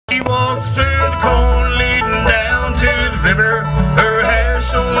She walks through the corn leading down to the river. Her hair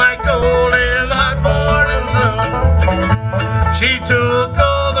shone like gold in the hot morning sun. She took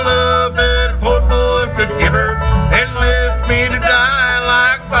all the love that a poor boy could give her and left me to die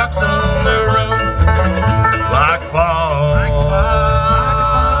like fox on the run. Like fox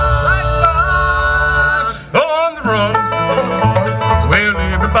on the run. Well,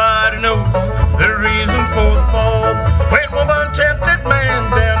 everybody knows the reason for the fall. When woman tempted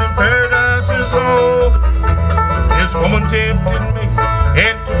man down in paradise's hall. This woman tempted me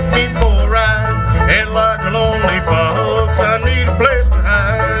and took me for a ride, and like a lonely fox, I need a place to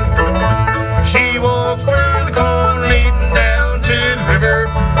hide. She walks through the corn leading down to the river.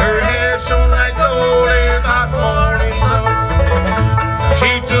 Her hair shone like gold in the hot morning sun.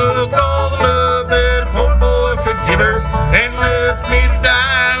 She took all the love that a poor boy could give her and left me to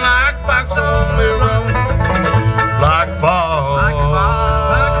die like fox on the run. Like fox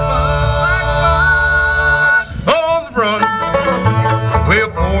on the run. We'll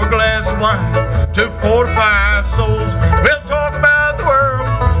pour a glass of wine to 4 to 5 souls. We'll talk about the world,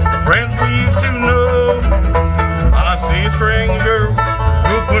 friends we used to know. I see a string of girls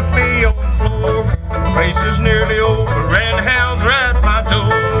who'll put me on the floor. The race is nearly over and the hounds are at my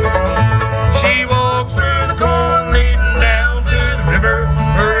door. She walks through the corn leading down to the river.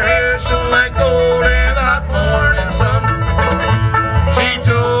 Her hair shone like gold in the hot morning sun. She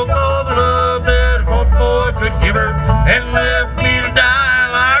took all the love that a poor boy could give her and left me to die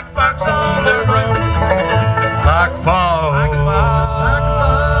like fox on the run. Like fox,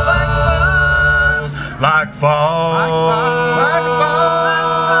 like fox.